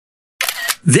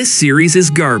This series is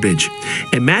garbage.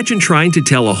 Imagine trying to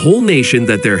tell a whole nation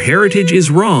that their heritage is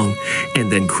wrong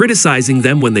and then criticizing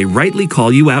them when they rightly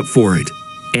call you out for it.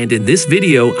 And in this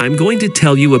video, I'm going to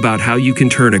tell you about how you can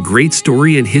turn a great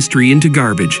story and history into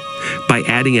garbage by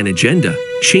adding an agenda,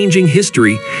 changing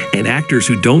history, and actors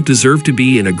who don't deserve to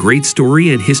be in a great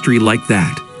story and history like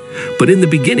that. But in the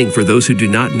beginning, for those who do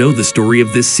not know the story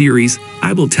of this series,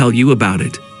 I will tell you about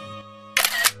it.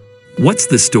 What's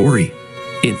the story?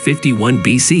 In 51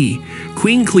 BC,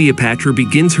 Queen Cleopatra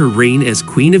begins her reign as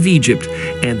Queen of Egypt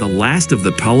and the last of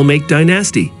the Ptolemaic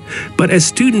dynasty. But as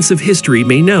students of history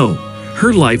may know,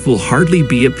 her life will hardly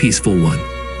be a peaceful one.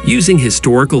 Using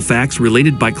historical facts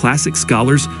related by classic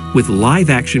scholars with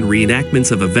live-action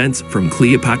reenactments of events from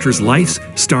Cleopatra's life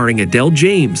starring Adele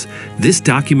James, this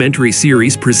documentary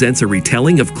series presents a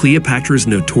retelling of Cleopatra's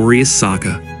notorious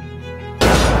saga.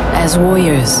 As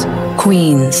warriors,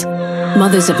 queens,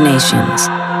 mothers of nations.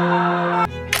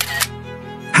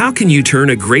 How can you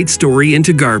turn a great story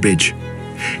into garbage?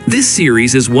 This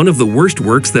series is one of the worst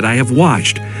works that I have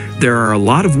watched. There are a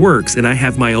lot of works and I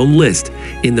have my own list.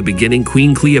 In the beginning,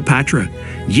 Queen Cleopatra.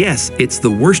 Yes, it's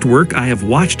the worst work I have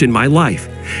watched in my life.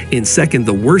 In second,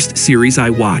 the worst series I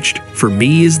watched, for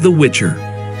me, is The Witcher.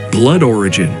 Blood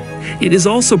Origin. It is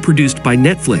also produced by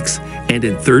Netflix. And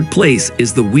in third place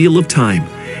is The Wheel of Time.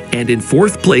 And in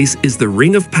fourth place is The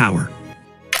Ring of Power.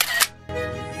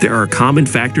 There are common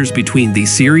factors between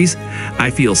these series.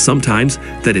 I feel sometimes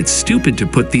that it's stupid to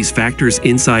put these factors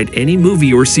inside any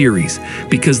movie or series,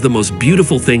 because the most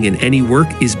beautiful thing in any work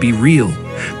is be real.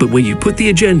 But when you put the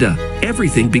agenda,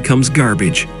 everything becomes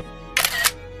garbage.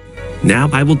 Now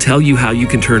I will tell you how you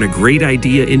can turn a great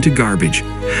idea into garbage.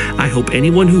 I hope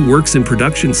anyone who works in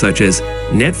production such as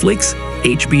Netflix,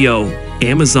 HBO,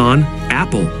 Amazon,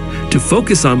 Apple, to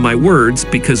focus on my words,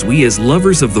 because we as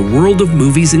lovers of the world of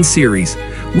movies and series,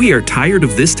 we are tired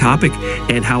of this topic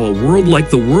and how a world like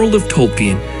the world of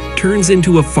Tolkien turns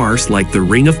into a farce like The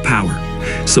Ring of Power.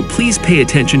 So please pay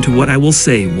attention to what I will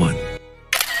say. 1.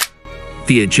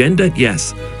 The agenda.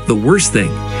 Yes, the worst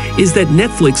thing is that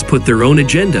Netflix put their own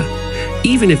agenda.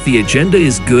 Even if the agenda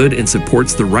is good and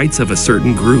supports the rights of a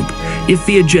certain group, if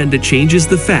the agenda changes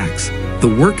the facts,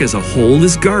 the work as a whole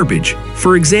is garbage.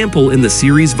 For example, in the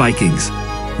series Vikings,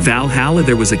 Valhalla,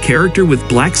 there was a character with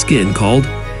black skin called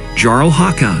Jarl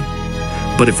Hakon.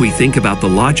 But if we think about the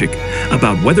logic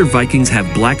about whether Vikings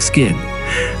have black skin,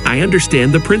 I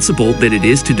understand the principle that it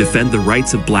is to defend the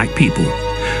rights of black people.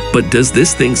 But does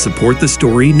this thing support the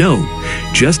story? No.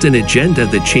 Just an agenda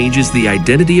that changes the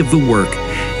identity of the work,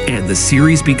 and the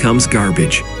series becomes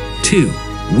garbage. 2.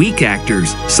 Weak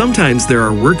actors. Sometimes there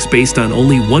are works based on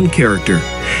only one character,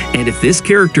 and if this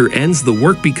character ends, the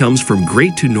work becomes from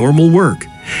great to normal work.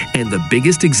 And the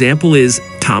biggest example is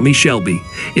Tommy Shelby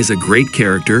is a great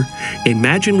character.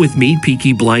 Imagine with me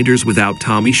Peaky Blinders without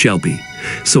Tommy Shelby.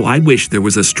 So I wish there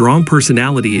was a strong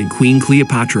personality in Queen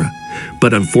Cleopatra,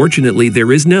 but unfortunately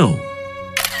there is no.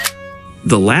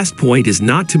 The last point is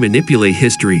not to manipulate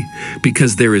history,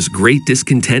 because there is great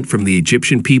discontent from the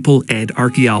Egyptian people and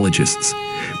archaeologists.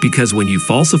 Because when you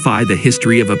falsify the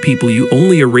history of a people, you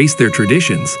only erase their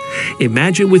traditions.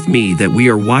 Imagine with me that we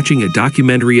are watching a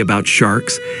documentary about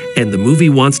sharks, and the movie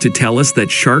wants to tell us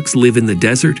that sharks live in the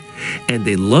desert, and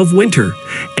they love winter,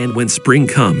 and when spring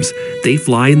comes, they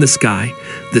fly in the sky.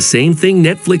 The same thing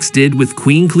Netflix did with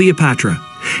Queen Cleopatra.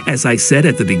 As I said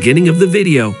at the beginning of the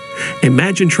video,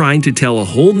 imagine trying to tell a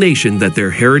whole nation that their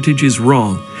heritage is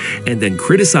wrong, and then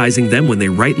criticizing them when they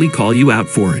rightly call you out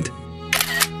for it.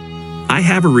 I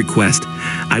have a request.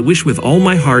 I wish with all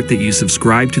my heart that you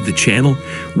subscribe to the channel.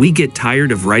 We get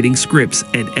tired of writing scripts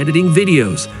and editing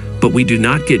videos, but we do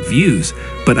not get views.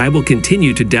 But I will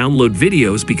continue to download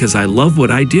videos because I love what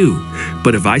I do.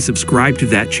 But if I subscribe to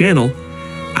that channel,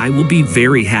 I will be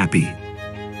very happy.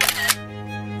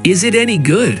 Is it any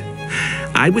good?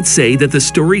 I would say that the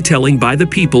storytelling by the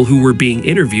people who were being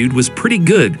interviewed was pretty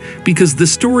good, because the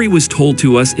story was told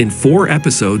to us in 4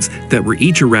 episodes that were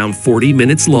each around 40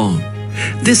 minutes long.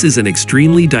 This is an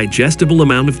extremely digestible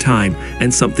amount of time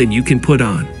and something you can put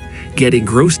on, get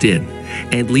engrossed in,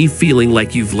 and leave feeling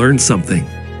like you've learned something.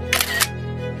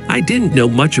 I didn't know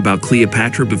much about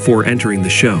Cleopatra before entering the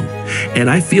show, and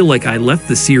I feel like I left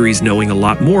the series knowing a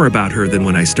lot more about her than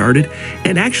when I started,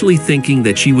 and actually thinking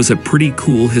that she was a pretty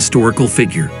cool historical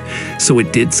figure. So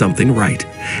it did something right,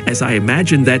 as I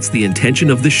imagine that's the intention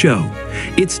of the show.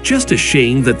 It's just a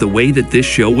shame that the way that this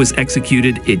show was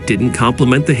executed, it didn't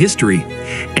complement the history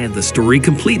and the story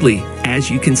completely. As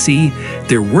you can see,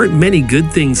 there weren't many good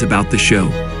things about the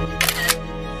show.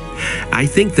 I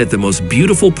think that the most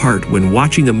beautiful part when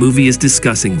watching a movie is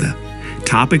discussing the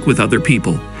topic with other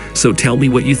people. So tell me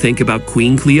what you think about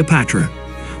Queen Cleopatra.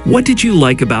 What did you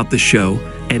like about the show,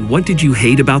 and what did you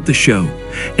hate about the show?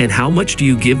 And how much do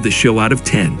you give the show out of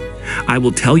 10? I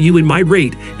will tell you in my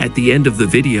rate at the end of the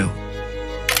video.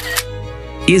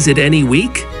 Is it any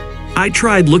weak? I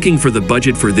tried looking for the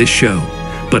budget for this show,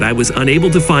 but I was unable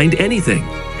to find anything.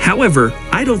 However,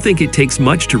 I don't think it takes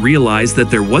much to realize that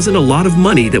there wasn't a lot of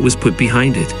money that was put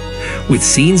behind it. With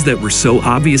scenes that were so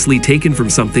obviously taken from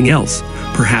something else,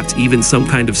 perhaps even some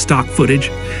kind of stock footage,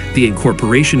 the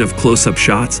incorporation of close-up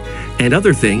shots, and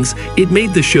other things, it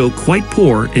made the show quite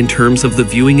poor in terms of the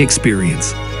viewing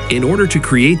experience. In order to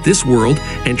create this world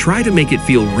and try to make it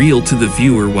feel real to the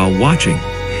viewer while watching,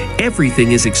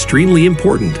 everything is extremely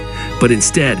important, but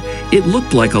instead, it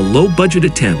looked like a low-budget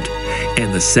attempt,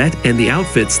 and the set and the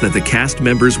outfits that the cast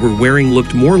members were wearing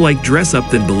looked more like dress-up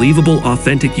than believable,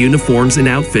 authentic uniforms and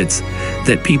outfits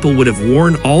that people would have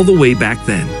worn all the way back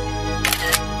then.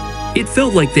 It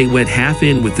felt like they went half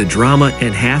in with the drama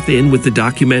and half in with the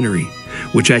documentary,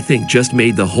 which I think just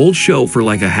made the whole show for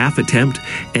like a half attempt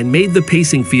and made the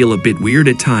pacing feel a bit weird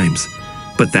at times.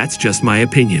 But that's just my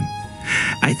opinion.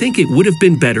 I think it would have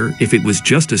been better if it was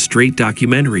just a straight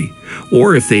documentary,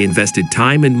 or if they invested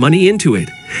time and money into it,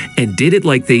 and did it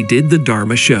like they did the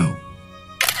Dharma show.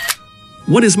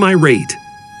 What is my rate?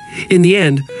 In the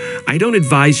end, I don't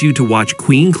advise you to watch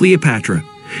Queen Cleopatra.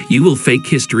 You will fake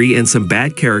history and some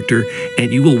bad character,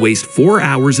 and you will waste 4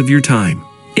 hours of your time.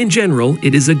 In general,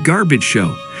 it is a garbage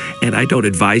show, and I don't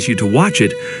advise you to watch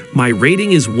it. My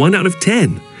rating is 1 out of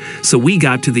 10. So we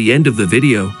got to the end of the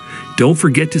video. Don't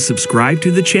forget to subscribe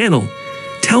to the channel.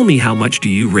 Tell me how much do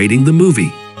you rating the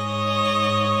movie?